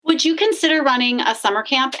would you consider running a summer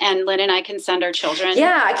camp and Lynn and I can send our children?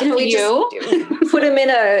 Yeah. Can we just put them in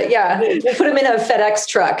we'll put them in a FedEx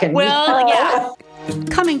truck and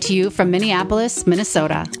Coming to you from Minneapolis,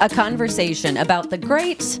 Minnesota. A conversation about the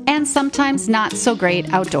great and sometimes not so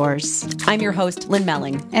great outdoors. I'm your host, Lynn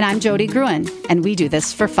Melling. And I'm Jody Gruen, and we do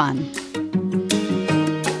this for fun.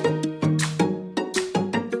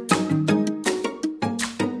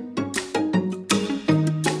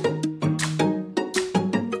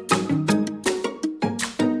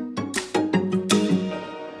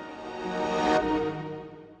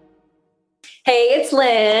 Hey, it's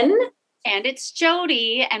Lynn. And it's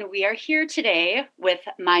Jody, and we are here today with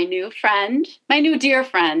my new dear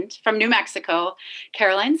friend from New Mexico,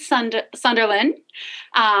 Caroline Sunderland.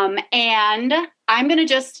 And I'm going to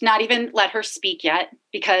just not even let her speak yet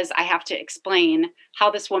because I have to explain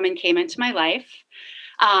how this woman came into my life.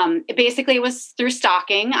 Basically, it was through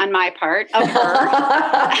stalking on my part of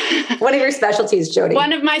her. One of your specialties, Jody.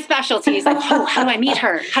 One of my specialties. Like, how do I meet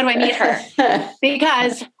her? How do I meet her?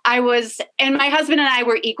 Because and my husband and I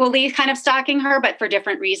were equally kind of stalking her, but for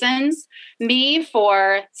different reasons. Me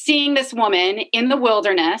for seeing this woman in the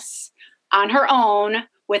wilderness on her own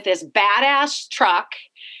with this badass truck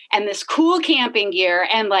and this cool camping gear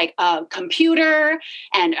and like a computer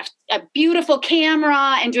and a beautiful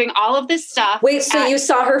camera and doing all of this stuff. Wait, so you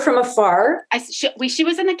saw her from afar? She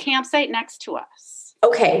was in the campsite next to us.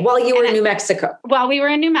 Okay, while you were in New Mexico. While we were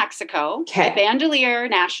in New Mexico, okay. At Bandelier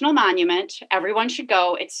National Monument. Everyone should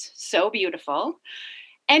go. It's so beautiful.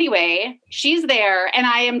 Anyway, she's there and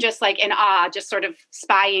I am just like in awe, just sort of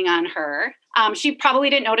spying on her. She probably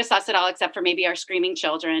didn't notice us at all, except for maybe our screaming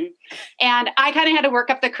children. And I kind of had to work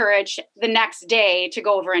up the courage the next day to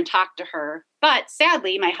go over and talk to her. But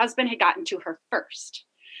sadly, my husband had gotten to her first.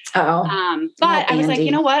 But I was like,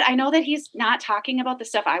 you know what? I know that he's not talking about the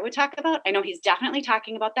stuff I would talk about. I know he's definitely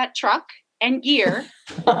talking about that truck and gear.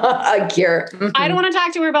 Gear. Mm-hmm. I don't want to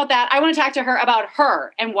talk to her about that. I want to talk to her about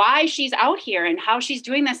her and why she's out here and how she's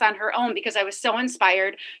doing this on her own, because I was so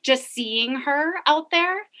inspired just seeing her out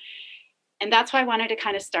there. And that's why I wanted to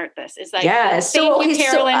kind of start this. Is like, thank you,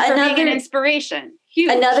 Caroline, for being an inspiration.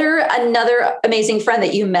 Huge. Another amazing friend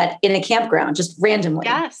that you met in a campground, just randomly.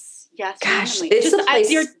 Yes. Gosh, randomly. it's the place.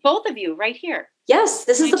 You're both of you right here. Yes,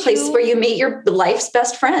 this is the place where you meet your life's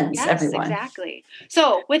best friends. Yes, everyone. Exactly.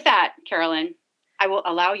 So, with that, Caroline, I will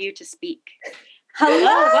allow you to speak. Hello,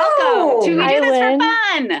 welcome. We do this for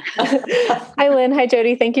fun. Hi, Lynn. Hi,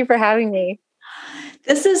 Jody. Thank you for having me.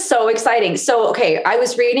 This is so exciting. So, okay, I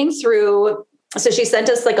was reading through. So she sent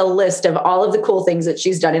us like a list of all of the cool things that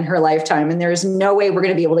she's done in her lifetime. And there's no way we're going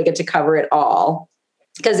to be able to get to cover it all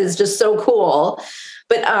because it's just so cool.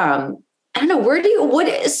 But I don't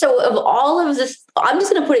know, so of all of this, I'm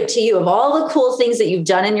just going to put it to you, of all the cool things that you've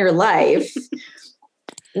done in your life,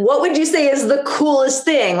 what would you say is the coolest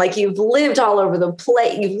thing? Like you've lived all over the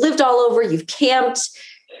place, you've camped.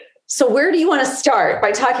 So where do you want to start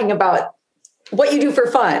by talking about what you do for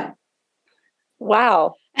fun?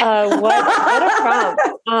 Wow. What a prompt.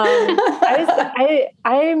 I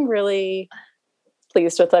am really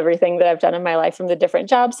pleased with everything that I've done in my life from the different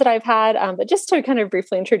jobs that I've had. But just to kind of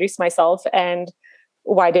briefly introduce myself and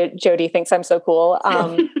why Jody thinks I'm so cool.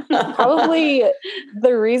 Probably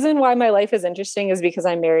the reason why my life is interesting is because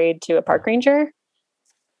I'm married to a park ranger.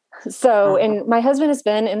 So, and my husband has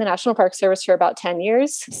been in the National Park Service for about 10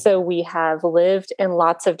 years. So we have lived in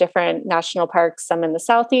lots of different national parks, some in the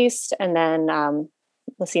Southeast, and then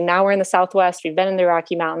now we're in the Southwest. We've been in the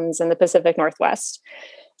Rocky Mountains and the Pacific Northwest.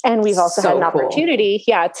 And we've also had an opportunity,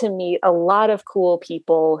 to meet a lot of cool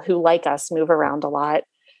people who, like us, move around a lot.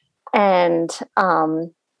 And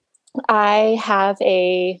I have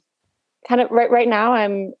a kind of right now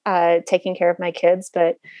I'm taking care of my kids,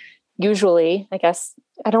 but usually, I guess,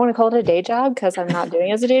 I don't want to call it a day job because I'm not doing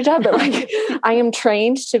it as a day job, but like I am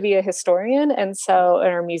trained to be a historian and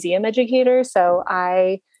a museum educator. So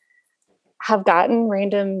I have gotten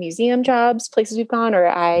random museum jobs, places we've gone,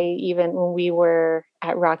 or when we were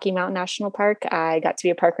at Rocky Mountain National Park, I got to be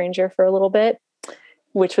a park ranger for a little bit,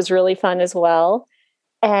 which was really fun as well.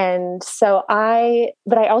 And so I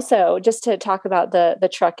also, just to talk about the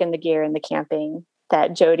truck and the gear and the camping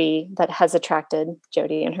that has attracted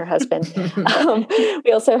Jody and her husband.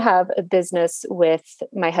 We also have a business with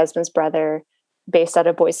my husband's brother based out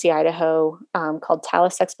of Boise, Idaho, called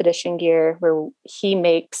Talus Expedition Gear, where he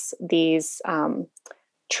makes these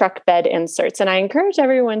truck bed inserts. And I encourage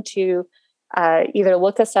everyone to either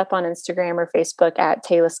look us up on Instagram or Facebook at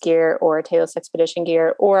Talus Gear or Talus Expedition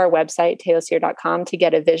Gear, or our website, talusgear.com, to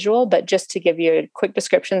get a visual. But just to give you a quick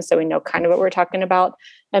description so we know kind of what we're talking about,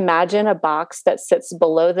 imagine a box that sits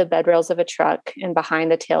below the bed rails of a truck and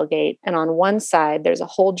behind the tailgate. And on one side, there's a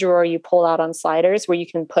whole drawer you pull out on sliders where you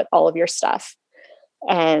can put all of your stuff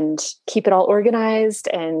and keep it all organized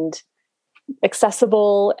and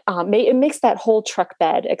accessible. It makes that whole truck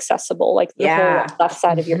bed accessible, like the whole left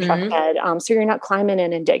side of your truck bed. So you're not climbing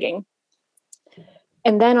in and digging.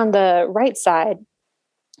 And then on the right side,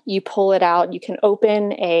 you pull it out. You can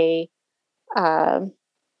open a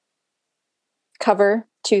cover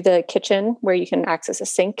to the kitchen where you can access a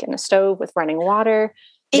sink and a stove with running water.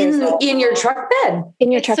 In your truck bed.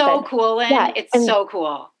 In your it's truck so bed. cool, Lynn. Yeah, it's so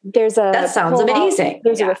cool. That sounds amazing.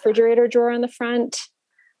 There's a refrigerator drawer on the front.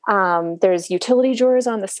 There's utility drawers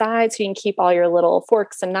on the side, so you can keep all your little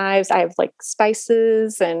forks and knives. I have like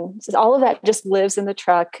spices and all of that just lives in the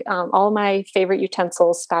truck. All my favorite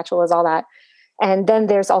utensils, spatulas, all that. And then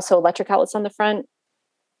there's also electric outlets on the front.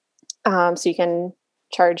 So you can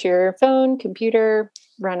charge your phone, computer,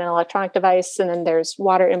 run an electronic device. And then there's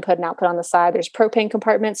water input and output on the side. There's propane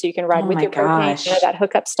compartments, so you can ride with your propane, that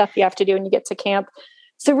hookup stuff you have to do when you get to camp.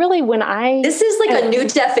 So really this is like a new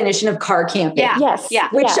definition of car camping. Yeah. Yes. Yeah.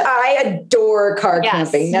 Which I adore car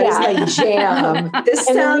camping. That is my jam. This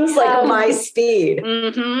sounds like my speed.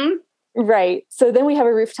 Mm-hmm. Right. So then we have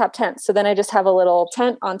a rooftop tent. So then I just have a little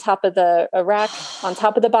tent on top of a rack on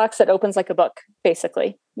top of the box that opens like a book,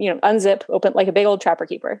 basically, unzip, open like a big old trapper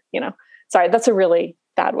keeper, sorry, that's a really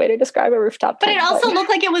bad way to describe a rooftop tent. But it also looked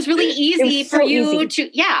like it was really easy for you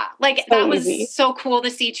to, that was easy. So cool to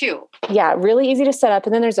see too. Yeah. Really easy to set up.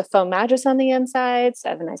 And then there's a foam mattress on the inside. So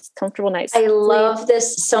I have a nice, comfortable night's sleep. I love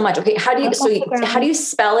this so much. Okay. How do you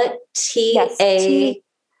spell it?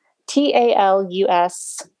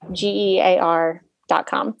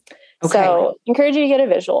 TALUSGEAR.com. Okay. So encourage you to get a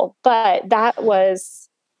visual, but that was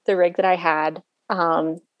the rig that I had.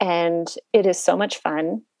 And it is so much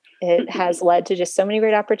fun. It has led to just so many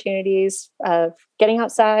great opportunities of getting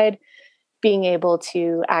outside, being able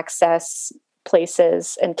to access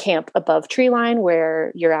places and camp above tree line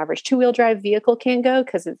where your average 2-wheel drive vehicle can't go,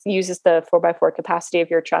 because it uses the 4x4 capacity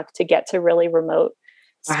of your truck to get to really remote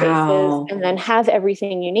spaces and then have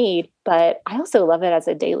everything you need. But I also love it as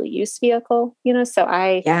a daily use vehicle, so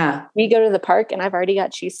we go to the park and I've already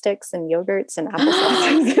got cheese sticks and yogurts and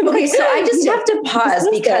applesauce. Okay. So I just have to pause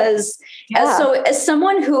because as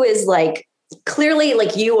someone who is like, clearly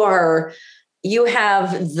like you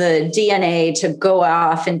have the DNA to go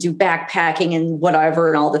off and do backpacking and whatever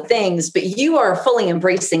and all the things, but you are fully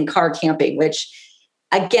embracing car camping, which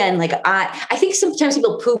again, like I think sometimes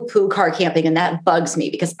people poo-poo car camping, and that bugs me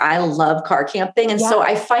because I love car camping. And so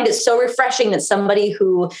I find it so refreshing that somebody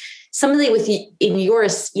with in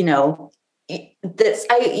yours, we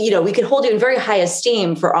could hold you in very high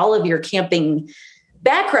esteem for all of your camping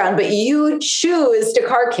background, but you choose to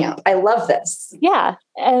car camp. I love this. Yeah.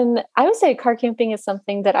 And I would say car camping is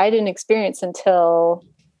something that I didn't experience until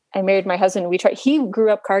I married my husband. He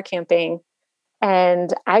grew up car camping.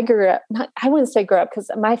 And I wouldn't say grew up because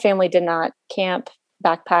my family did not camp,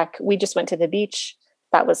 backpack. We just went to the beach.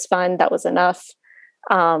 That was fun. That was enough.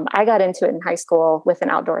 I got into it in high school with an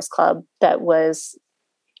outdoors club that was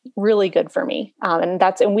really good for me. And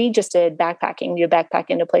we just did backpacking. We would backpack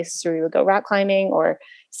into places where we would go rock climbing or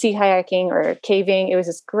sea kayaking or caving. It was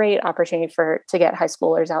this great opportunity to get high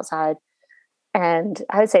schoolers outside. And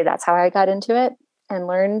I would say that's how I got into it and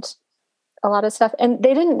learned a lot of stuff. And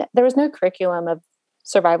there was no curriculum of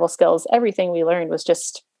survival skills. Everything we learned was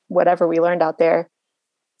just whatever we learned out there.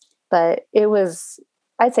 But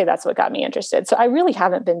I'd say that's what got me interested. So I really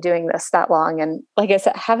haven't been doing this that long. And like I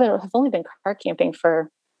said, have only been car camping for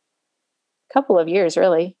a couple of years,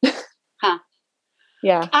 really. Huh.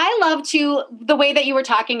 Yeah. I love the way that you were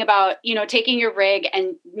talking about, taking your rig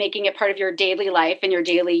and making it part of your daily life and your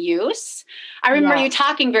daily use. I remember you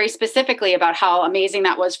talking very specifically about how amazing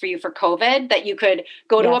that was for you for COVID, that you could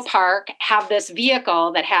go to a park, have this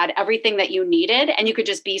vehicle that had everything that you needed, and you could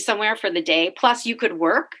just be somewhere for the day. Plus you could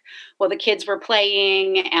work while the kids were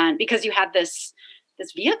playing, and because you had this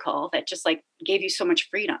vehicle that just like gave you so much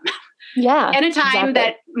freedom. Yeah. At a time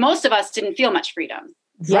that most of us didn't feel much freedom.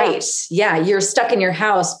 Right. Yeah. You're stuck in your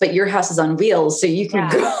house, but your house is on wheels. So you can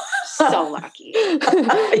go. So lucky. You can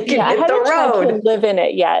hit I haven't the tried road. to live in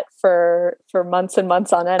it yet for months and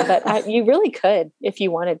months on end, but you really could if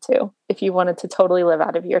you wanted to totally live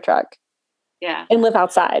out of your truck. Yeah. And live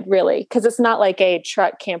outside, really. Because it's not like a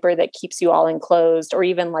truck camper that keeps you all enclosed, or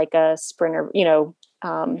even like a Sprinter,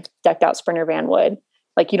 decked out Sprinter van would.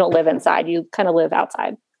 Like you don't live inside, you kind of live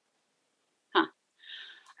outside.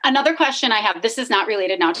 Another question I have, this is not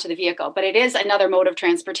related now to the vehicle, but it is another mode of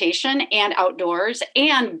transportation and outdoors,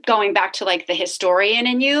 and going back to like the historian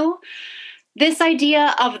in you, this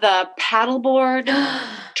idea of the paddleboard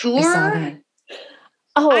tour.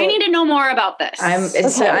 I need to know more about this.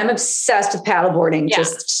 I'm obsessed with paddleboarding,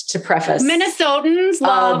 just to preface. Minnesotans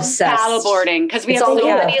love paddleboarding because we have so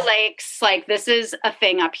many lakes. Like, this is a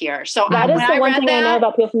thing up here. So that is the one thing I know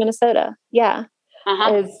about people from Minnesota. Yeah.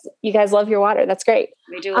 Is you guys love your water. That's great.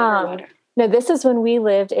 We do love our water. No, this is when we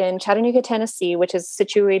lived in Chattanooga, Tennessee, which is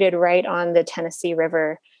situated right on the Tennessee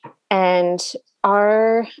River. And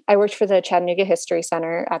I worked for the Chattanooga History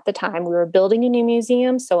Center at the time. We were building a new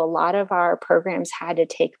museum, so a lot of our programs had to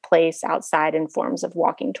take place outside in forms of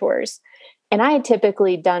walking tours. And I had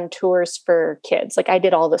typically done tours for kids. Like, I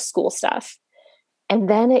did all the school stuff. And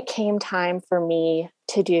then it came time for me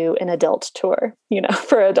to do an adult tour,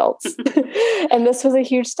 for adults. And this was a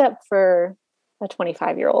huge step for a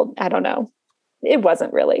 25-year-old. I don't know. It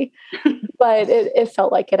wasn't really, but it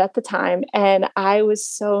felt like it at the time. And I was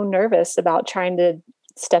so nervous about trying to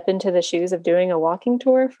step into the shoes of doing a walking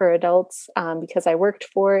tour for adults because I worked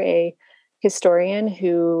for a historian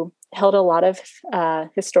who held a lot of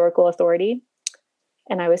historical authority.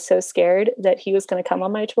 And I was so scared that he was going to come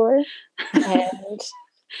on my tour and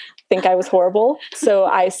think I was horrible. So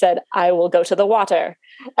I said, I will go to the water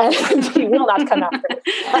and he will not come after.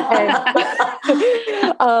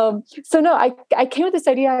 So no, I came with this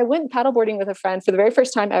idea. I went paddleboarding with a friend for the very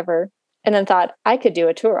first time ever. And then thought I could do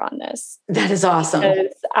a tour on this. That is awesome.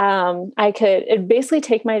 Because, it'd basically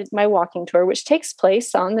take my walking tour, which takes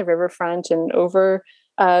place on the riverfront and over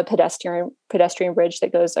a pedestrian bridge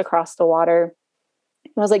that goes across the water.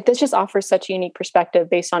 And I was like, this just offers such a unique perspective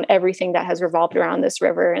based on everything that has revolved around this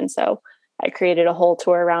river. And so I created a whole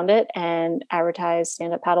tour around it and advertised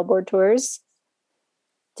stand-up paddleboard tours.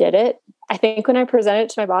 Did it. I think when I presented it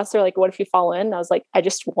to my boss, they're like, what if you fall in? I was like, I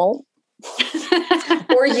just won't.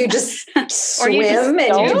 Or you just swim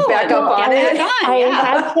and you back up on it. I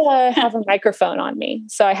had to have a microphone on me.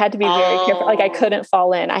 So I had to be very careful. Like, I couldn't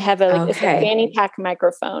fall in. I have it's a fanny pack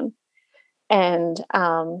microphone. And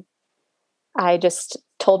I just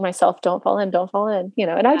told myself, don't fall in,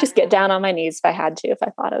 and I would just get down on my knees if I had to, if I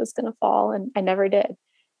thought I was going to fall. And I never did.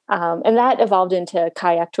 And that evolved into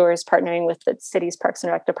kayak tours, partnering with the city's Parks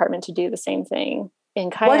and Rec department to do the same thing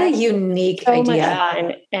in kayak. What a unique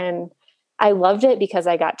idea. And I loved it because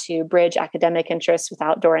I got to bridge academic interests with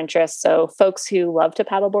outdoor interests. So folks who love to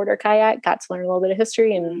paddleboard or kayak got to learn a little bit of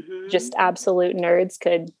history, and just absolute nerds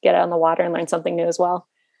could get out on the water and learn something new as well.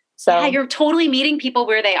 So yeah, you're totally meeting people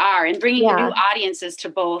where they are and bringing new audiences to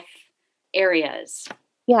both areas.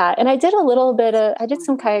 Yeah. And I did I did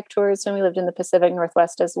some kayak tours when we lived in the Pacific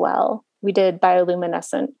Northwest as well. We did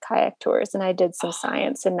bioluminescent kayak tours, and I did some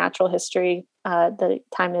science and natural history the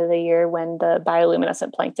time of the year when the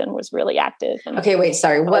bioluminescent plankton was really active. Okay, wait,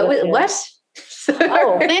 sorry. What?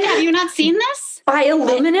 Lynn, have you not seen this?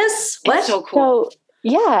 Bioluminous? What? It's so cool. So,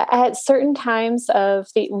 yeah, at certain times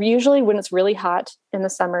usually when it's really hot in the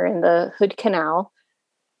summer in the Hood Canal,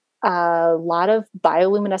 a lot of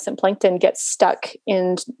bioluminescent plankton gets stuck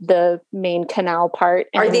in the main canal part.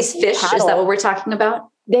 Are these fish? Is that what we're talking about?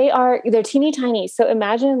 They're teeny tiny. So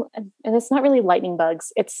imagine, and it's not really lightning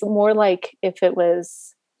bugs. It's more like if it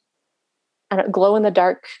was glow in the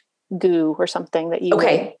dark goo or something that you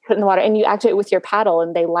put in the water and you activate with your paddle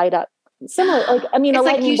and they light up. Similar, a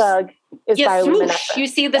lightning bug is bioluminescent. Swoosh. You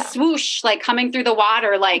see the swoosh like coming through the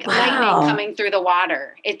water, like lightning coming through the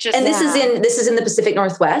water. It just this is in the Pacific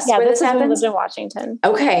Northwest. Yeah, where this happens? lived in Washington.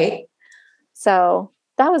 Okay, so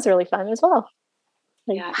that was really fun as well.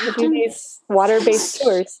 Do these water-based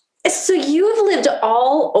tours. So you have lived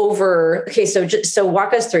all over. Okay, so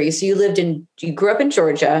walk us through. So you grew up in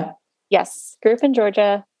Georgia. Yes, grew up in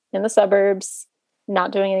Georgia in the suburbs,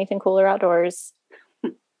 not doing anything cooler outdoors.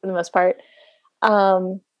 For the most part.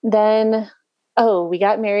 Then we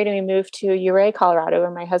got married and we moved to Ouray, Colorado, where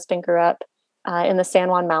my husband grew up in the San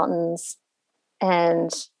Juan Mountains. And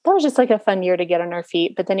that was just like a fun year to get on our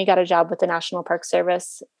feet. But then he got a job with the National Park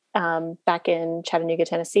Service back in Chattanooga,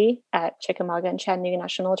 Tennessee at Chickamauga and Chattanooga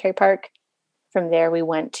National Military Park. From there, we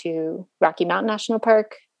went to Rocky Mountain National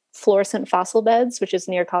Park, Florissant Fossil Beds, which is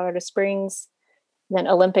near Colorado Springs, then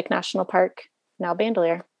Olympic National Park, now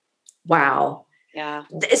Bandelier. Wow. Yeah.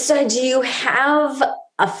 So do you have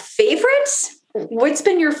a favorite? What's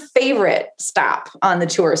been your favorite stop on the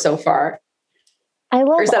tour so far? I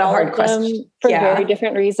love or is that a hard question? For very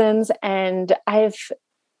different reasons. And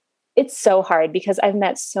it's so hard because I've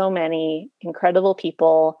met so many incredible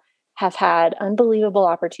people, have had unbelievable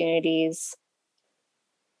opportunities.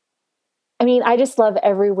 I mean, I just love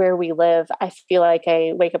everywhere we live. I feel like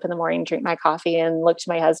I wake up in the morning, drink my coffee, and look to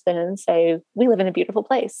my husband and say, we live in a beautiful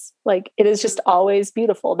place. Like, it is just always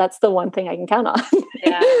beautiful. That's the one thing I can count on.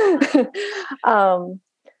 Yeah.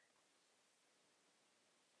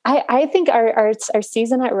 I think our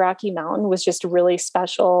season at Rocky Mountain was just really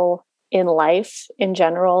special in life in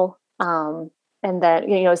general. And that,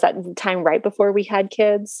 you know, it's that time right before we had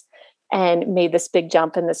kids and made this big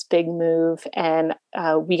jump and this big move. And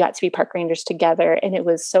we got to be park rangers together, and it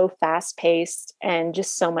was so fast paced and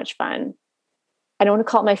just so much fun. I don't want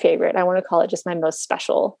to call it my favorite. I want to call it just my most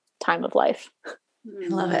special time of life. I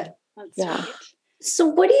love it. That's sweet. So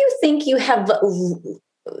what do you think you have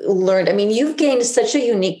learned? I mean, you've gained such a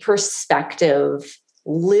unique perspective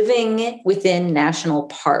living within national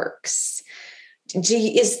parks.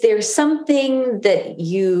 Is there something that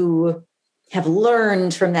you have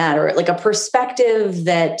learned from that, or like a perspective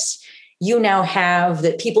that you now have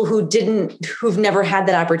that people who've never had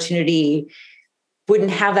that opportunity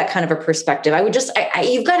wouldn't have that kind of a perspective?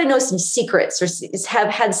 You've got to know some secrets, or have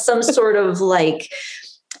had some sort of like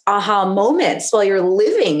aha moments while you're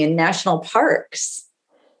living in national parks.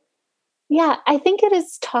 Yeah, I think it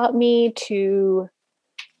has taught me to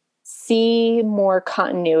see more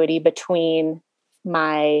continuity between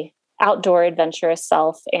my outdoor adventurous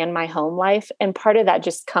self and my home life. And part of that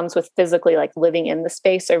just comes with physically like living in the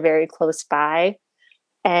space or very close by,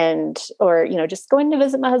 or, you know, just going to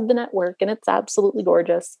visit my husband at work, and it's absolutely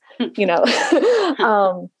gorgeous, you know,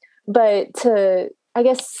 but to, I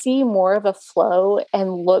guess, see more of a flow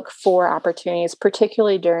and look for opportunities,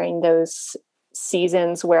 particularly during those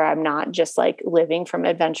seasons where I'm not just like living from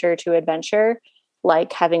adventure to adventure,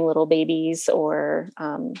 like having little babies or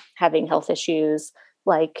having health issues,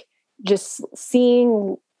 like just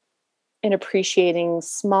seeing and appreciating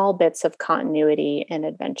small bits of continuity and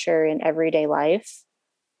adventure in everyday life.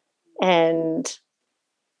 And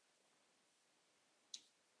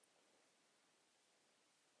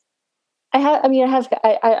I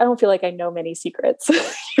don't feel like I know many secrets,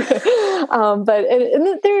 but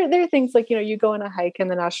there are things like, you know, you go on a hike in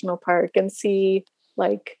the national park and see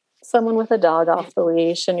like someone with a dog off the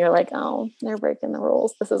leash, and you're like, oh, they're breaking the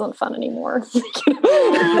rules. This isn't fun anymore.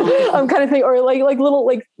 I'm kind of thinking, or like little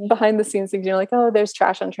like behind the scenes things. You're like, oh, there's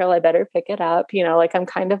trash on trail. I better pick it up. You know, like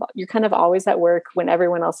you're kind of always at work when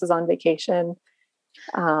everyone else is on vacation.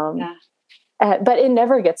 But it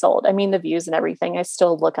never gets old. I mean, the views and everything, I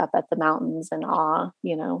still look up at the mountains in awe,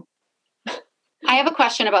 you know. I have a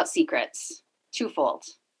question about secrets, twofold.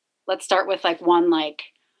 Let's start with like one, like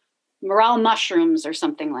morel mushrooms or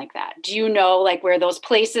something like that. Do you know like where those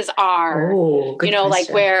places are? Oh, good you know, question.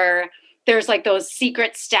 Like where there's like those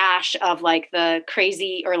secret stash of like the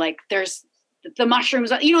crazy, or like there's the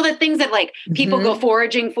mushrooms, you know, the things that like people go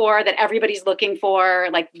foraging for, that everybody's looking for,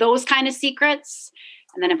 like those kind of secrets.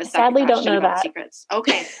 And then if a sadly don't know that secrets.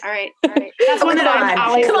 Okay. All right. That's one that I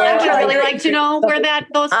always really like to know where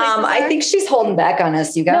those places are. I think she's holding back on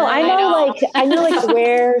us. You guys. No, I know like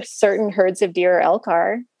where certain herds of deer or elk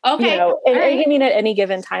are. Okay. You know, and I mean, at any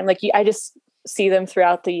given time, like I just see them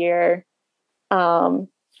throughout the year. And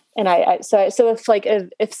so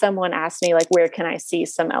if someone asked me like, where can I see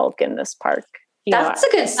some elk in this park? That's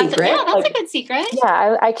a good secret. That's a good secret.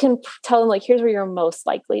 Yeah. I can tell them like, here's where you're most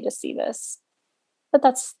likely to see this. But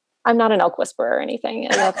I'm not an elk whisperer or anything.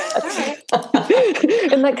 And that's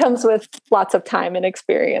and that comes with lots of time and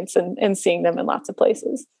experience and seeing them in lots of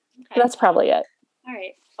places. Okay. That's probably it. All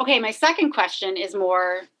right. Okay. My second question is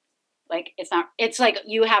more like, it's like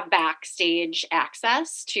you have backstage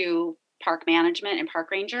access to park management and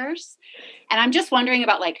park rangers. And I'm just wondering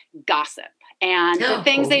about like gossip and the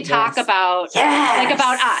things they talk about, like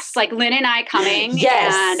about us, like Lynn and I coming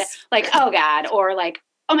and like, oh God, or like,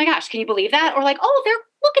 oh my gosh, can you believe that? Or like, oh,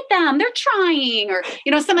 look at them, they're trying, or,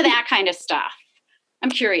 you know, some of that kind of stuff. I'm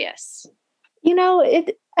curious. You know,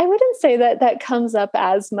 I wouldn't say that comes up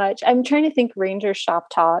as much. I'm trying to think ranger shop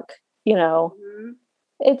talk, you know,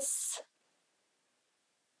 it's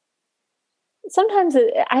sometimes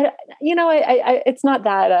it's not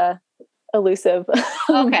that elusive.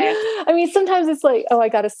 Okay. I mean, sometimes it's like, oh, I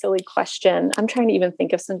got a silly question. I'm trying to even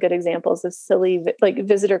think of some good examples of silly, like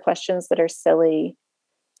visitor questions that are silly.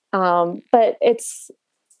 But it's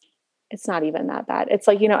not even that bad. It's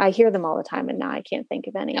like, you know, I hear them all the time and now I can't think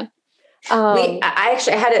of any.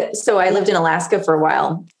 I lived in Alaska for a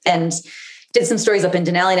while and did some stories up in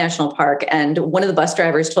Denali National Park. And one of the bus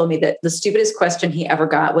drivers told me that the stupidest question he ever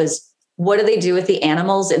got was, what do they do with the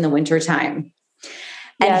animals in the wintertime?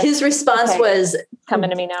 And his response was coming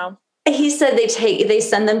to me now. he said they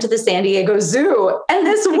send them to the San Diego Zoo, and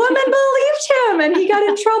this woman believed him, and he got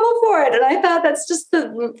in trouble for it. And I thought that's just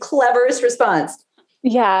the cleverest response.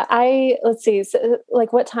 Yeah, let's see. So,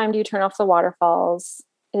 like, what time do you turn off the waterfalls?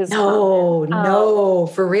 No,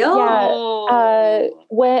 for real? Yeah.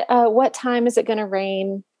 What time is it going to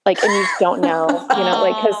rain? Like, and you don't know,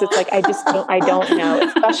 like, because it's like, I don't know,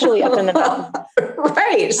 especially up in the mountains.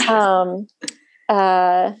 Right.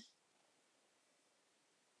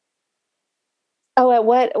 At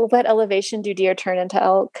what elevation do deer turn into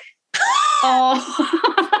elk? Bless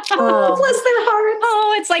their hearts.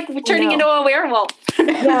 Oh, it's like turning into a werewolf.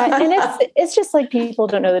 Yeah, and it's just like people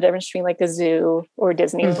don't know the difference between like a zoo or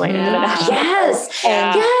Disneyland. And a national yes,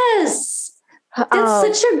 park. Yes.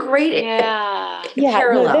 That's such a great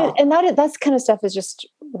parallel. That's kind of stuff is just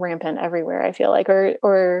rampant everywhere. I feel like,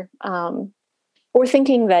 or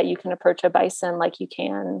thinking that you can approach a bison like you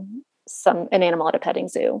can an animal at a petting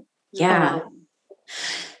zoo. Yeah.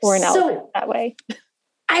 Or an elephant that way.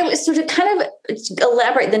 I was to kind of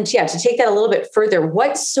elaborate then, to take that a little bit further.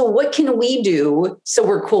 What can we do so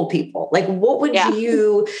we're cool people? Like, what would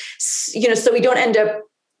you, so we don't end up,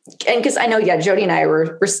 and because I know, Jody and I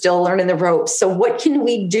we're still learning the ropes. So what can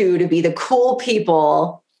we do to be the cool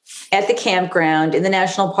people at the campground in the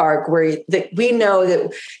national park where we know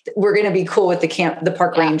that we're going to be cool with the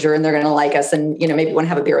park ranger and they're going to like us and, maybe want to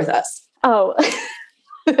have a beer with us? Oh,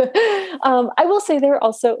 I will say there are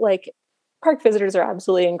also like park visitors are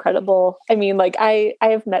absolutely incredible. I mean, like I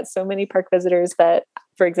have met so many park visitors that,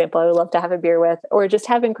 for example, I would love to have a beer with, or just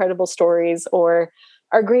have incredible stories, or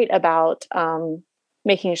are great about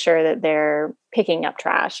making sure that they're picking up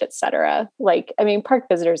trash, etc. Like, I mean, park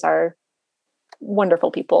visitors are wonderful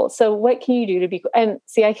people. So what can you do to be, and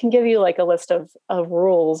see, I can give you like a list of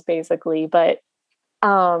rules basically, but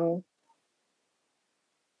I'm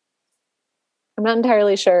not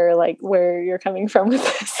entirely sure like where you're coming from with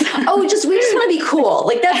this. We just want to be cool.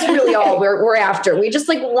 Like that's really all we're after. We just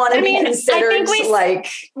like want to be considered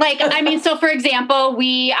so for example,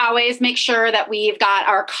 we always make sure that we've got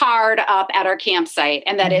our card up at our campsite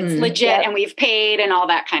and that it's legit and we've paid and all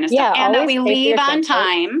that kind of stuff. And that we leave on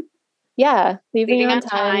time. Yeah. Leaving on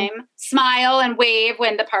time. Smile and wave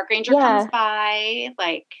when the park ranger comes by.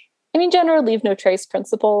 General leave no trace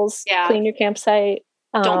principles. Yeah. Clean your campsite.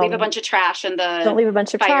 Don't leave a bunch of trash in the don't leave a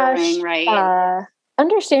bunch of fire trash. ring, right?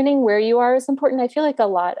 Understanding where you are is important. I feel like a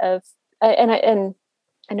lot of, and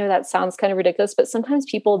I know that sounds kind of ridiculous, but sometimes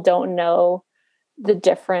people don't know the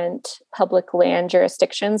different public land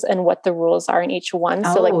jurisdictions and what the rules are in each one.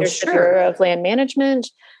 So like there's the Bureau of Land Management,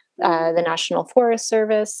 the National Forest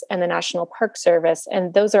Service, and the National Park Service.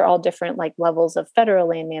 And those are all different like levels of federal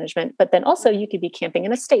land management. But then also you could be camping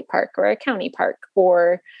in a state park or a county park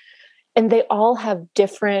and they all have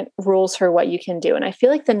different rules for what you can do. And I feel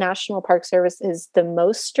like the National Park Service is the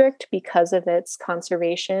most strict because of its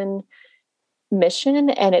conservation mission,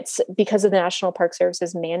 and it's because of the National Park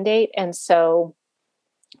Service's mandate. And so,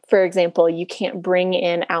 for example, you can't bring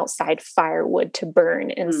in outside firewood to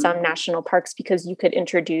burn in some national parks because you could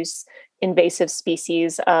introduce invasive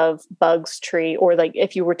species of bugs, tree, or like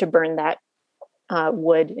if you were to burn that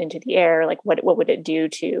wood into the air, like what would it do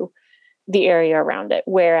to the area around it?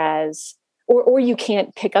 Whereas, or you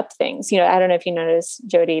can't pick up things. I don't know if you notice,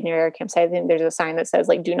 Jody, near our campsite, I think there's a sign that says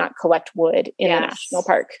like, do not collect wood in a national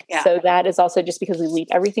park. Yeah. So that is also just because we leave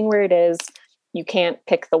everything where it is. You can't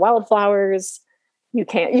pick the wildflowers. You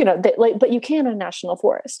can't, but you can in a national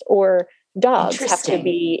forest. Or dogs have to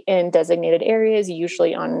be in designated areas,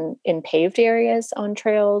 usually in paved areas on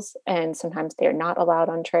trails. And sometimes they're not allowed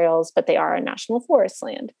on trails, but they are in national forest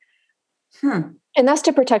land. And that's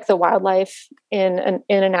to protect the wildlife in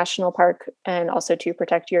a national park, and also to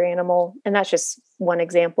protect your animal. And that's just one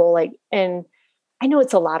example. And I know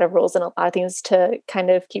it's a lot of rules and a lot of things to kind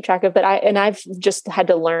of keep track of, but I've just had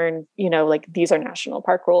to learn, these are national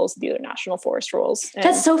park rules, these are national forest rules. And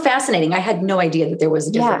that's so fascinating. I had no idea that there was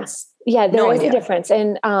a difference. Yeah, there is a difference.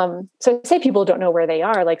 And so I say people don't know where they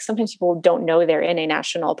are. Like sometimes people don't know they're in a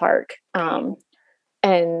national park.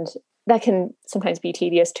 And that can sometimes be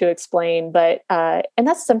tedious to explain, but, and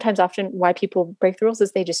that's sometimes often why people break the rules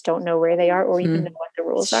is they just don't know where they are or even know what the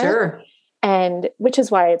rules are. And which is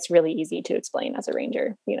why it's really easy to explain as a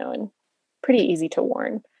ranger, and pretty easy to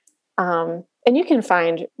warn. And you can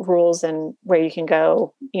find rules and where you can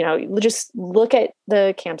go, just look at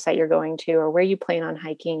the campsite you're going to or where you plan on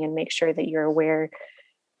hiking and make sure that you're aware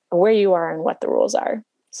of where you are and what the rules are.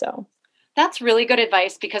 So That's really good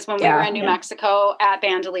advice, because when we were in New Mexico at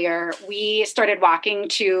Bandelier, we started walking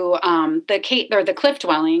to the cliff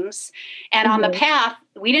dwellings, and on the path,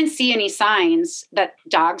 we didn't see any signs that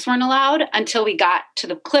dogs weren't allowed until we got to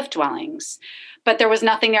the cliff dwellings. But there was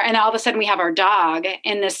nothing there. And all of a sudden we have our dog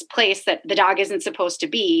in this place that the dog isn't supposed to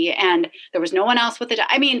be. And there was no one else with the dog.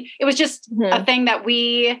 I mean, it was just a thing that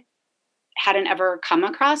we hadn't ever come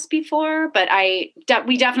across before, but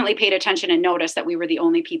we definitely paid attention and noticed that we were the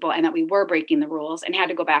only people and that we were breaking the rules and had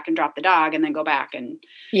to go back and drop the dog and then go back and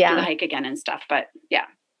do the hike again and stuff. But yeah,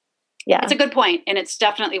 it's a good point, and it's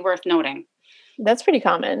definitely worth noting. That's pretty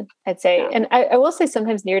common, I'd say. Yeah. And I will say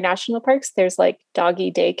sometimes near national parks, there's like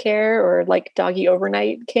doggy daycare or like doggy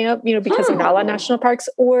overnight camp, because of not a lot of national parks,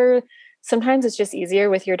 or sometimes it's just easier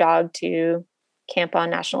with your dog to camp on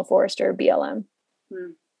national forest or BLM.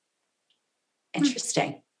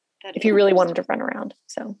 Interesting. If you really want them to run around.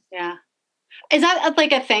 So, yeah. Is that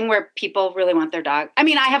like a thing where people really want their dog? I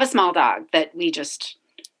mean, I have a small dog that we just,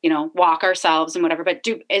 walk ourselves and whatever, but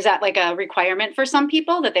is that like a requirement for some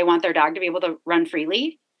people that they want their dog to be able to run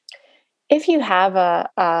freely? If you have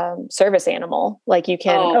a service animal, like you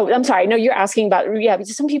can, I'm sorry. No, you're asking about,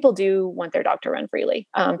 because some people do want their dog to run freely.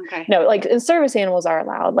 No, like service animals are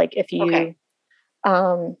allowed. Like if you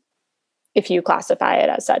classify it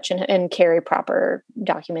as such and carry proper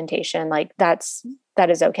documentation, like that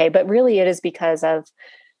is okay. But really it is because of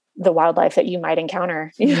the wildlife that you might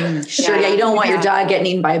encounter. Sure. Yeah. You don't want your dog getting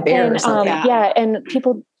eaten by a bear or something. And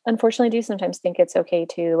people unfortunately do sometimes think it's okay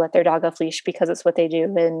to let their dog off leash because it's what they do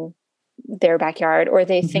in their backyard, or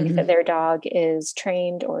they think that their dog is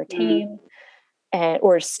trained or tame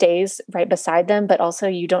or stays right beside them. But also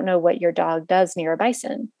you don't know what your dog does near a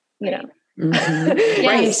bison, Right,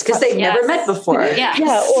 because they've never met before.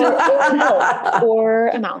 Or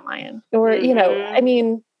a mountain lion, or I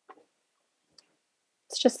mean,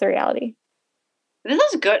 it's just the reality. This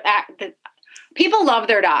is good. People love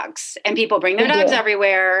their dogs, and people bring their dogs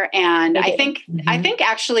everywhere. And I think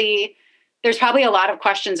actually, there's probably a lot of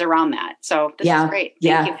questions around that. So this is great.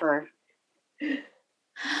 Thank you for.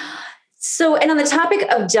 So, and on the topic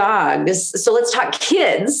of dogs, so let's talk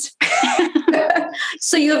kids.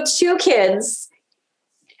 So you have 2 kids.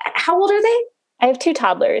 How old are they? I have 2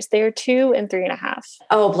 toddlers. They're 2 and 3.5.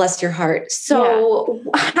 Oh, bless your heart. So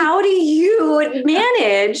how do you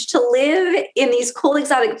manage to live in these cool,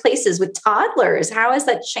 exotic places with toddlers? How has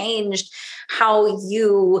that changed how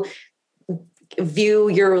you view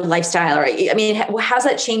your lifestyle? I mean, how's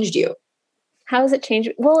that changed you? How has it changed?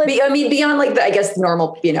 Well, beyond like I guess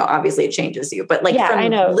normal, obviously it changes you, but like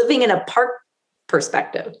from living in a park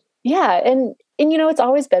perspective. Yeah. And it's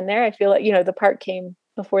always been there. I feel like, the park came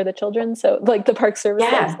before the children. So like the park service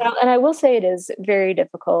lifestyle. And I will say it is very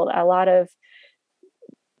difficult. A lot of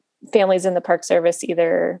families in the park service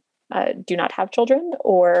either do not have children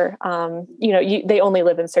or, they only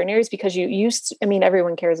live in certain areas because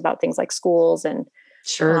everyone cares about things like schools and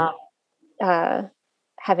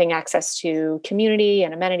having access to community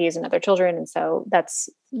and amenities and other children. And so that's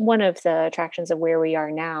one of the attractions of where we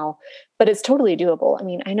are now, but it's totally doable. I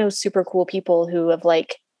mean, I know super cool people who have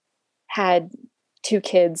like had 2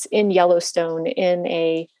 kids in Yellowstone in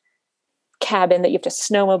a cabin that you have to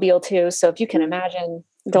snowmobile to. So if you can imagine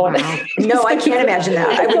going, no, I can't imagine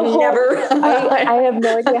that. I would never. I have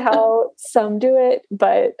no idea how some do it,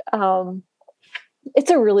 but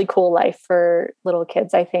it's a really cool life for little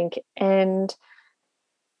kids, I think. And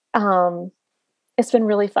it's been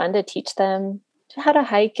really fun to teach them how to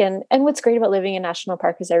hike. And what's great about living in national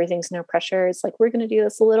park is everything's no pressure. It's like, we're going to do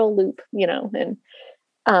this little loop, and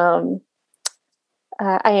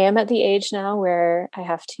I am at the age now where I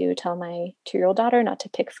have to tell my 2-year-old daughter not to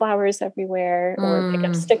pick flowers everywhere or pick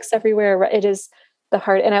up sticks everywhere. It is the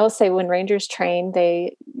hard. And I will say when rangers train,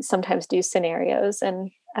 they sometimes do scenarios. And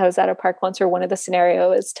I was at a park once where one of the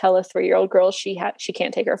scenarios is tell a 3-year-old girl she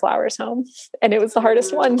can't take her flowers home. And it was the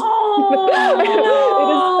hardest one. Oh, it is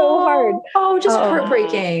so hard. Oh, just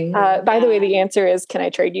heartbreaking. By the way, the answer is, can I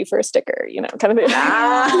trade you for a sticker? Kind of thing.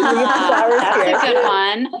 That's a good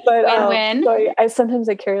one. But win-win. So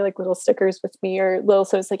I carry like little stickers with me or little,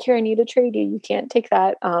 so it's like, here, I need to trade you. You can't take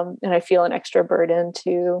that. And I feel an extra burden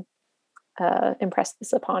to impress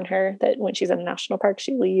this upon her that when she's in a national park,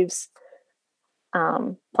 she leaves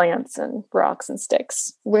plants and rocks and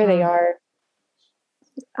sticks where they are.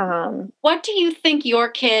 What do you think your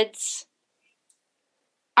kids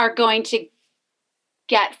are going to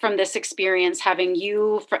get from this experience, having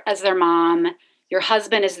you as their mom, your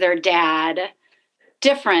husband as their dad,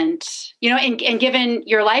 different, and given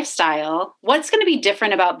your lifestyle, what's going to be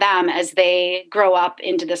different about them as they grow up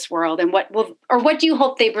into this world, and what do you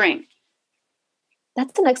hope they bring?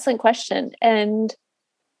 That's an excellent question. And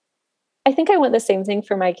I think I want the same thing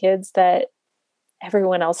for my kids that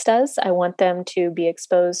everyone else does. I want them to be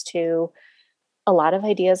exposed to a lot of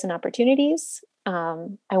ideas and opportunities. I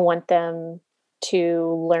want them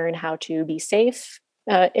to learn how to be safe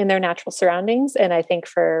in their natural surroundings. And I think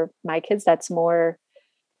for my kids, that's more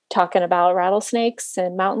talking about rattlesnakes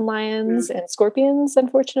and mountain lions and scorpions.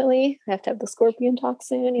 Unfortunately, I have to have the scorpion talk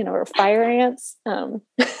soon, or fire ants.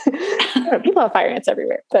 People have fire ants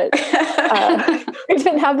everywhere, but we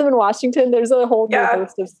didn't have them in Washington. There's a whole new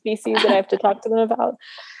host of species that I have to talk to them about.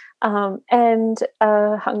 And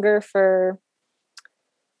hunger for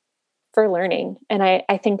learning. And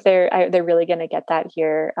I think they're really going to get that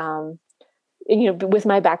here. With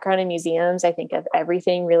my background in museums, I think of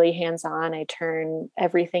everything really hands-on. I turn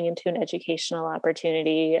everything into an educational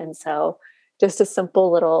opportunity. And so just a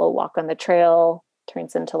simple little walk on the trail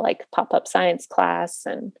turns into like pop-up science class.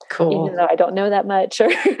 And even though I don't know that much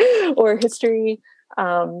or history,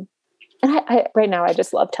 and I right now, I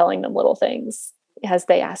just love telling them little things as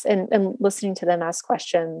they ask and listening to them ask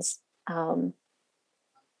questions. But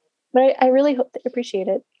I really hope they appreciate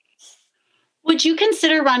it. Would you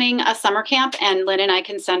consider running a summer camp, and Lynn and I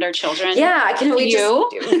can send our children? Yeah, can we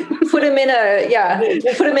just put them in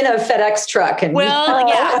we'll put them in a FedEx truck and we'll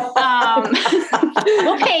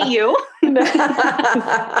pay you.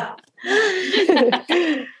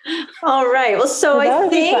 All right. Well, so I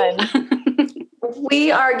think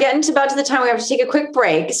we are getting about to the time we have to take a quick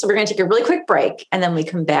break. So we're going to take a really quick break, and then we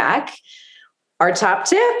come back. Our top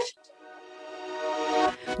tip.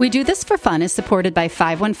 We Do This for Fun is supported by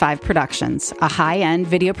 515 Productions, a high-end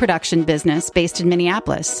video production business based in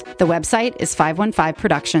Minneapolis. The website is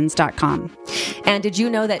 515productions.com. And did you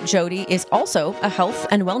know that Jody is also a health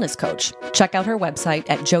and wellness coach? Check out her website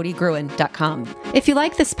at jodygruen.com. If you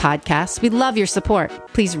like this podcast, we love your support.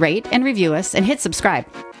 Please rate and review us and hit subscribe.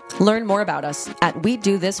 Learn more about us at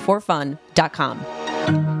wedothisforfun.com.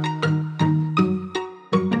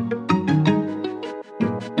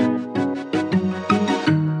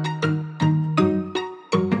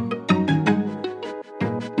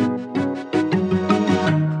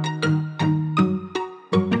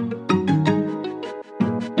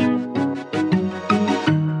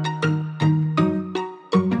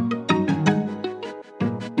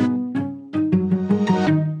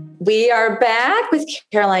 We are back with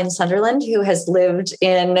Caroline Sunderland, who has lived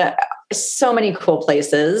in so many cool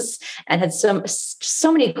places and had so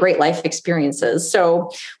many great life experiences.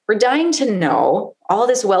 So we're dying to know all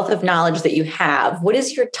this wealth of knowledge that you have. What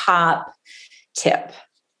is your top tip?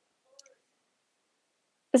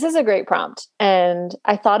 This is a great prompt. And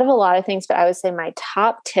I thought of a lot of things, but I would say my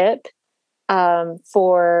top tip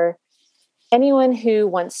for anyone who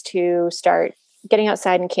wants to start getting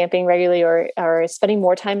outside and camping regularly or spending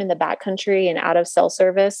more time in the backcountry and out of cell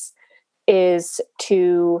service is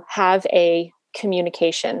to have a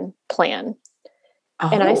communication plan. Oh.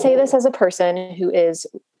 And I say this as a person who is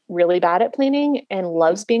really bad at planning and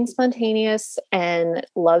loves being spontaneous and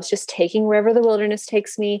loves just taking wherever the wilderness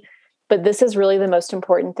takes me. But this is really the most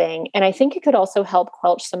important thing. And I think it could also help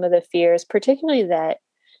quelch some of the fears, particularly that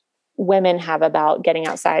women have about getting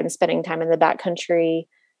outside and spending time in the backcountry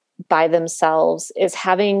by themselves, is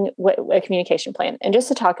having a communication plan. And just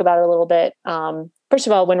to talk about it a little bit, first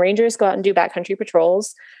of all, when rangers go out and do backcountry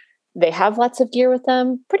patrols, they have lots of gear with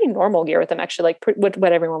them, pretty normal gear with them, actually, like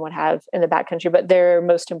what everyone would have in the backcountry. But their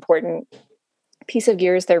most important piece of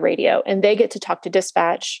gear is their radio. And they get to talk to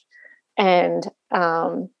dispatch and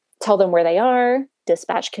tell them where they are.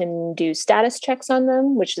 Dispatch can do status checks on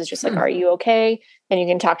them, which is just like, are you okay? And you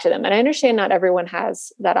can talk to them. And I understand not everyone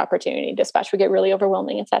has that opportunity. Dispatch would get really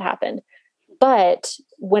overwhelming if that happened. But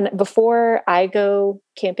before I go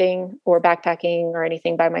camping or backpacking or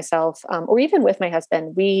anything by myself, or even with my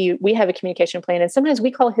husband, we have a communication plan. And sometimes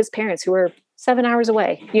we call his parents who are 7 hours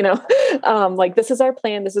away, like, this is our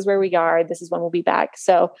plan. This is where we are. This is when we'll be back.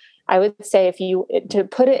 So I would say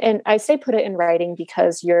put it in writing,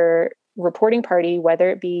 because your reporting party, whether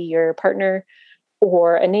it be your partner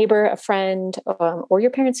or a neighbor, a friend, or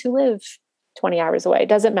your parents who live 20 hours away,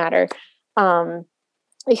 doesn't matter.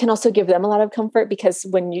 You can also give them a lot of comfort, because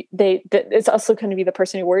when it's also going to be the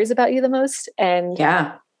person who worries about you the most. And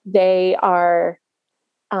they are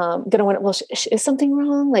going to want, well, is something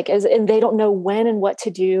wrong? And they don't know when and what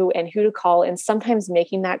to do and who to call. And sometimes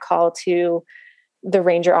making that call to the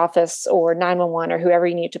ranger office or 911 or whoever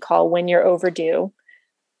you need to call when you're overdue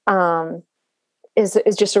is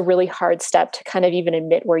just a really hard step to kind of even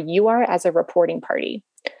admit where you are as a reporting party.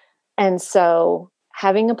 And so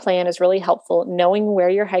having a plan is really helpful, knowing where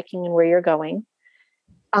you're hiking and where you're going,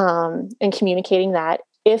 and communicating that.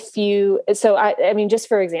 I mean, just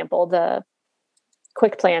for example, the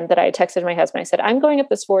quick plan that I texted my husband, I said, I'm going up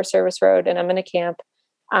this Forest Service road and I'm going to camp.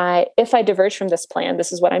 If I diverge from this plan,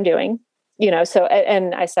 this is what I'm doing, so,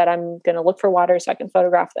 and I said, I'm going to look for water so I can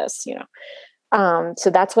photograph this, so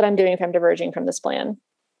that's what I'm doing if I'm diverging from this plan.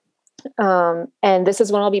 And this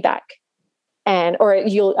is when I'll be back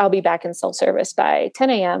I'll be back in self-service by 10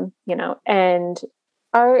 a.m., and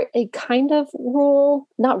a kind of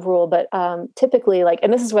not rule, but typically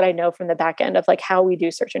and this is what I know from the back end of how we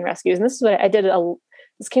do search and rescues. And this is what I did.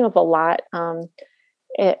 This came up a lot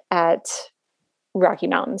at Rocky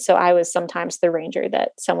Mountain. So I was sometimes the ranger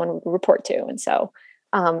that someone would report to. And so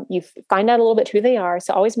you find out a little bit who they are.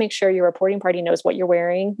 So always make sure your reporting party knows what you're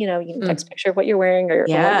wearing. You can text a picture of what you're wearing or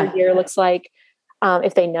what your gear looks like.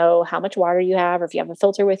 If they know how much water you have, or if you have a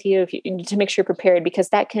filter with you, you need to make sure you're prepared, because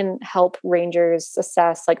that can help rangers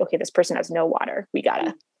assess okay, this person has no water. We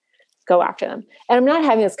gotta go after them. And I'm not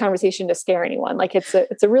having this conversation to scare anyone. It's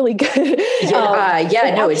a really good,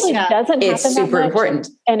 it's super important.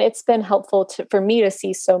 And it's been helpful for me to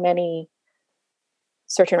see so many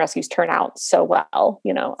search and rescues turn out so well,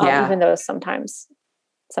 even though sometimes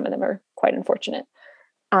some of them are quite unfortunate.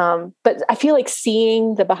 But I feel like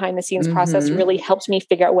seeing the behind the scenes process really helps me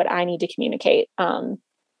figure out what I need to communicate.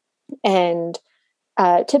 And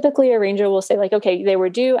typically a ranger will say okay, they were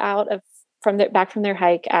due back from their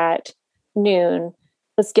hike at noon.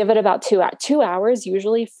 Let's give it about 2 hours,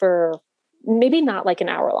 usually, for maybe not an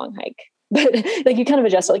hour long hike, but you kind of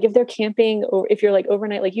adjust it. If they're camping or if you're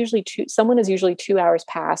overnight, usually someone is usually 2 hours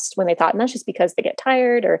past when they thought, and that's just because they get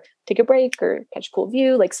tired or take a break or catch a cool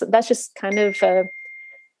view. So that's just kind of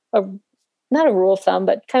not a rule of thumb,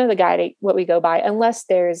 but kind of the guide, what we go by, unless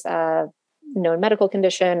there's a known medical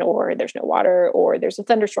condition or there's no water or there's a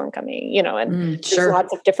thunderstorm coming, and there's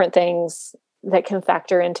lots of different things that can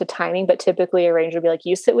factor into timing. But typically a ranger will be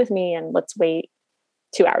you sit with me and let's wait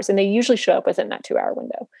 2 hours. And they usually show up within that 2 hour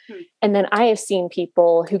window. And then I have seen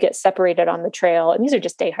people who get separated on the trail, and these are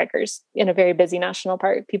just day hikers in a very busy national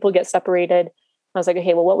park. People get separated. I was like,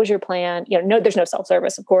 okay, well, what was your plan? No, there's no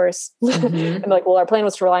self-service, of course. I'm well, our plan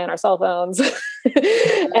was to rely on our cell phones.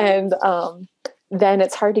 And then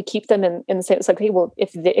it's hard to keep them in the same. It's okay, well,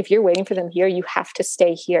 if you're waiting for them here, you have to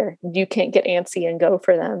stay here. You can't get antsy and go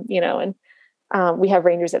for them, and we have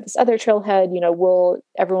rangers at this other trailhead,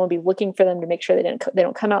 everyone will be looking for them to make sure they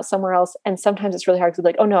don't come out somewhere else. And sometimes it's really hard to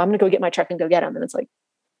be oh no, I'm going to go get my truck and go get them. And it's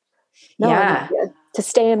no, to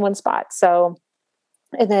stay in one spot. So,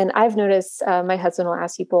 and then I've noticed my husband will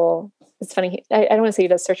ask people, it's funny, I don't want to say he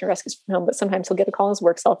does search and rescues from home, but sometimes he'll get a call on his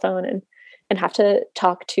work cell phone and have to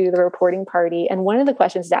talk to the reporting party. And one of the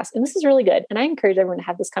questions is asked, and this is really good, and I encourage everyone to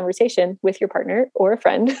have this conversation with your partner or a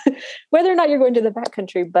friend, whether or not you're going to the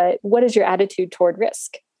backcountry, but what is your attitude toward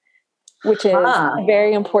risk? Which is a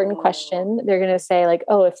very important question. They're going to say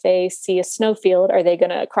if they see a snowfield, are they going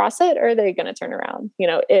to cross it or are they going to turn around?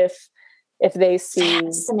 If they see,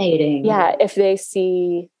 fascinating. Yeah. If they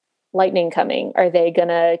see lightning coming, are they going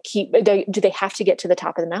to do they have to get to the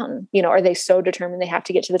top of the mountain? Are they so determined they have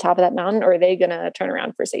to get to the top of that mountain, or are they going to turn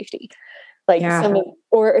around for safety?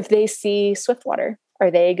 Or if they see swiftwater, are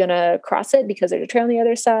they going to cross it because there's a trail on the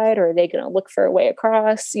other side, or are they going to look for a way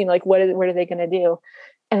across? What are they going to do?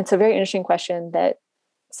 And it's a very interesting question that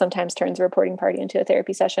sometimes turns a reporting party into a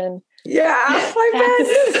therapy session. Yeah,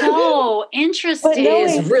 I bet. So interesting. It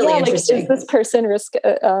is really interesting. Is this person risk?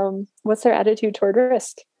 What's their attitude toward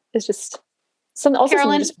risk? It's just some. Also,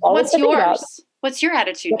 Carolyn, what's yours? What's your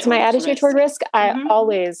attitude? What's my attitude toward risk? I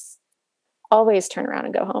always turn around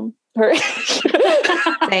and go home.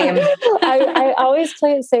 Same. I always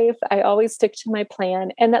play it safe. I always stick to my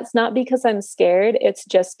plan. And that's not because I'm scared. It's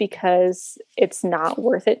just because it's not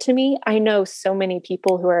worth it to me. I know so many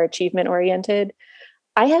people who are achievement oriented.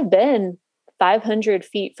 I have been 500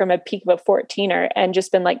 feet from a peak of a 14er and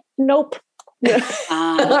just been nope. Yeah.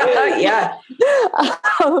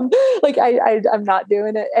 I'm not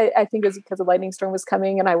doing it. I think it was because a lightning storm was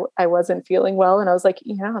coming and I wasn't feeling well. And I was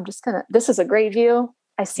I'm just this is a great view.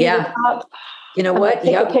 I see the top. You know what?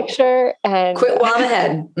 Take a picture and quit while I'm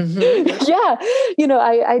ahead. Mm-hmm. Yeah.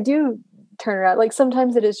 I do turn around.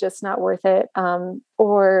 Sometimes it is just not worth it.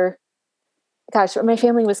 Or gosh, my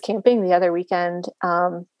family was camping the other weekend,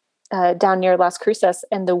 down near Las Cruces,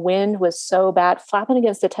 and the wind was so bad, flapping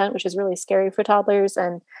against the tent, which is really scary for toddlers.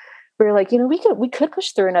 And we were we could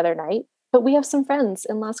push through another night, but we have some friends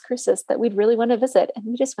in Las Cruces that we'd really want to visit. And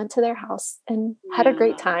we just went to their house and had a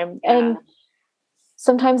great time. Yeah. And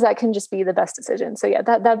sometimes that can just be the best decision. So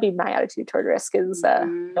that'd be my attitude toward risk is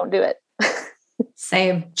don't do it.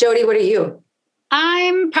 Same. Jody, what are you?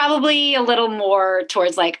 I'm probably a little more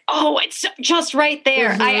towards like, oh, it's just right there.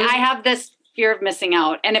 Mm-hmm. I have this fear of missing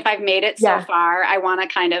out. And if I've made it so far, I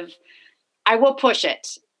want to I will push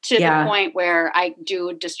it to the point where I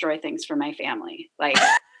do destroy things for my family. Like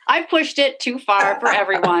I've pushed it too far for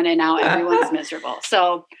everyone and now everyone's miserable.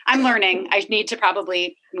 So I'm learning. I need to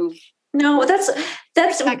probably move. No, that's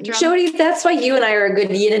Jody. That's why you and I are a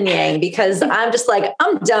good yin and yang, because I'm just like,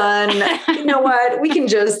 I'm done. You know what? We can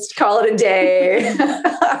just call it a day.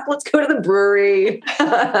 Let's go to the brewery.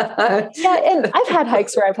 And I've had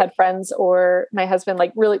hikes where I've had friends or my husband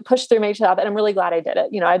like really push through, make it up, and I'm really glad I did it.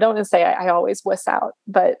 You know, I don't want to say I always wuss out,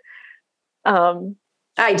 but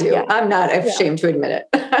I do. Yeah. I'm not ashamed to admit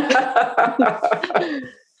it.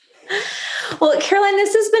 Well, Caroline,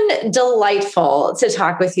 this has been delightful to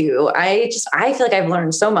talk with you. I feel like I've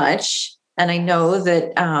learned so much, and I know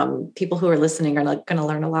that people who are listening are going to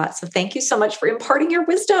learn a lot. So thank you so much for imparting your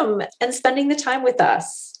wisdom and spending the time with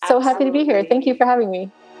us. So happy to be here. Thank you for having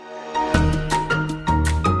me.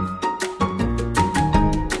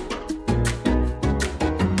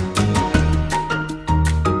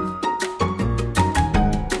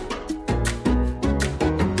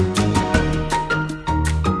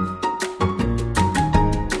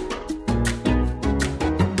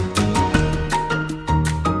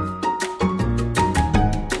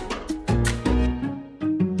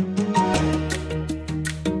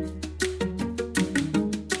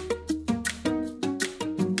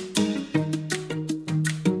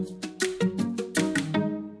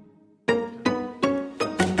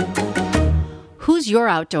 Who's your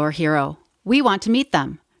outdoor hero? We want to meet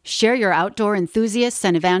them. Share your outdoor enthusiasts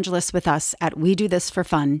and evangelists with us at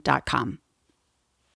WeDoThisForFun.com.